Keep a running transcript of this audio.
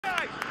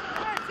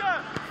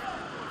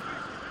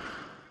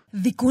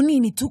Thikuni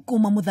ni tu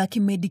kuma muthaki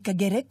Meddie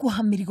Kagere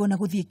kuhamirigo na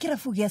guthii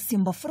kirabu gia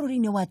Simba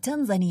bururi-ini wa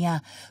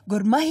Tanzania.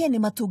 Gor Mahia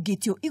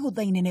nimatungitio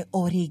igutha inene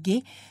o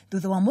ringi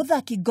thutha wa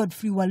muthaki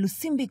Godfrey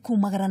Walusimbi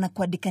kumagara na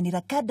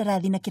kwandikanira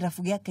kandarathi na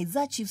kirabu gia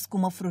Kaizer Chiefs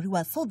kuma bururi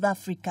wa South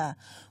Africa.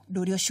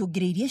 Undu uria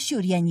ucungiriirie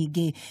ciuria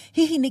nyingi.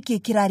 Hihi niki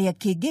kiraria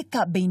kingi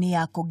kambeini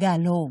ya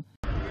kogalo?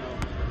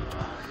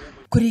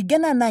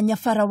 Kuringana na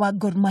nyafara wa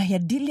Gor Mahia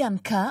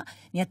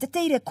ni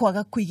ateteire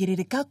kwaga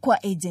kuigiririka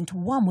kwa agent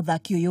wa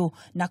muthaki uyu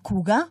na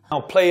kuga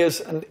our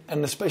players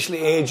and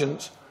especially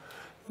agents,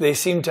 they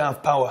seem to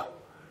have power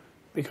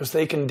because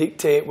they can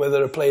dictate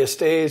whether a player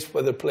stays,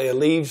 whether a player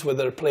leaves,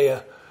 whether a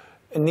player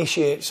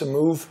initiates a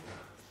move,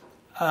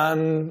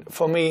 and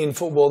for me in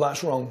football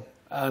that's wrong.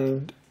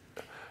 And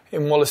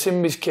in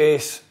Walusimbi's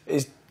case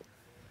is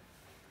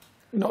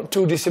not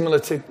too dissimilar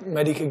to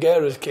Meddie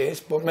Kagere's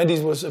case, but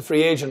Meddie's was a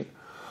free agent.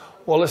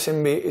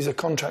 Walusimbi is a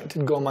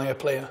contracted Gor Mahia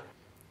player.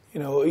 You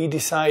know, he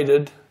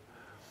decided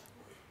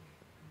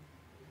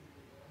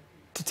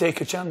to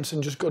take a chance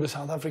and just go to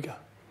South Africa.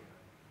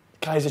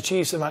 Kaizer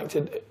Chiefs have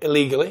acted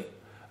illegally,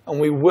 and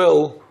we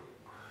will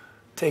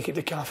take it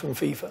to CAF and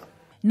FIFA.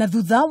 Na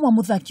thutha wa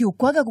muthaki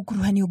ukwaga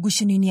gukuruhanio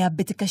ngucanio-ini ya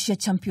mbĩtĩka cia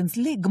Champions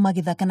League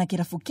magithaka na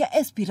kirabu kia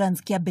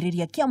Esperance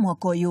kiambĩrĩria kia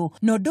mwaka uyu,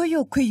 na ũndũ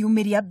ũyũ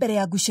kwĩyumĩria mbere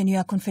ya ngucanio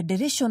ya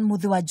Confederation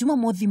muthi wa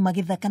Jumamothi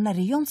magithaka na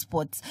Rayon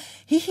Sports.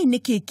 Hihi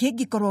niki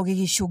kĩngĩkorwo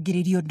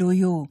gĩgĩcũngĩrĩria ũndũ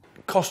ũyũ?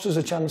 Cost us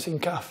a chance in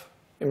CAF,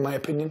 in my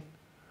opinion,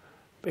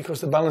 because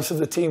the balance of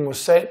the team was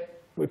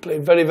set. We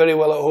played very, very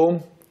well at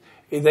home.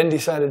 He then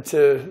decided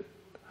to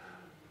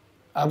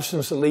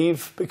absence to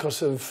leave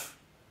because of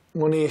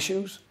money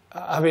issues.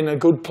 Having a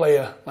good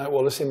player like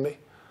Walusimbi,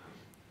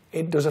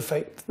 it does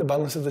affect the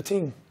balance of the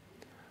team.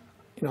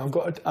 You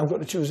know, I've got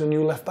to choose a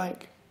new left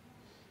back.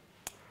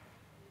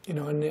 You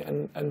know,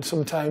 and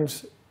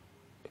sometimes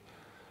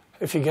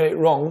if you get it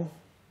wrong,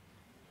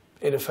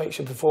 it affects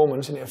your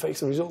performance and it affects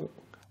the result.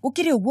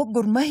 Ukiri uguo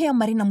Gor Mahia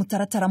mari na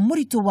mutaratara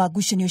muritu wa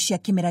ngucanio cia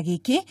kimera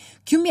giki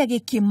kiumia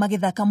giki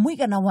magithaka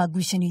muigana wa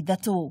ngucanio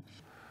ithatu.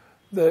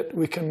 That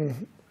we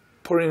can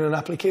put in an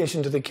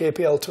application to the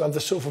KPL to have the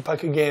Sofa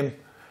Packer game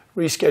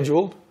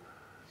rescheduled,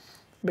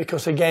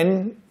 because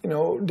again, you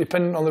know,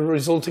 depending on the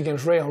result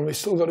against Rayon, we've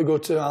still got to go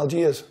to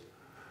Algiers.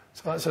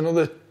 So that's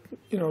another,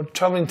 you know,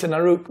 travelling to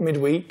Naruk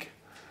midweek,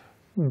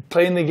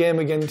 playing the game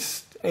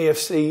against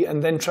AFC,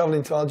 and then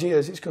travelling to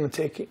Algiers. It's going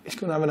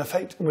to have an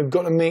effect, and we've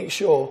got to make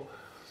sure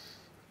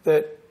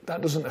that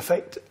that doesn't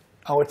affect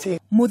our team.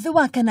 Muthi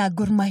wa kana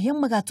Gor Mahia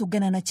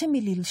magatungana na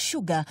Chemelil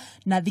Sugar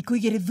na thiku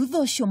igiri thutha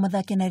ucio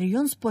mathake na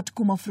Rayon Sport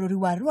kuma bururi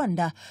wa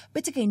Rwanda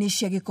mbĩtĩka-inĩ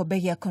cia gikombe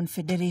gia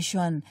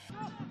Confederation.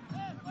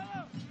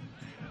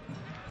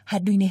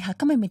 Handu-inĩ ha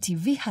Kameme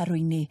TV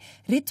haro-inĩ,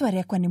 ritwa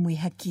rĩakwa nĩ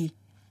Mwihaki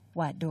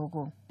wa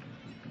Dogo.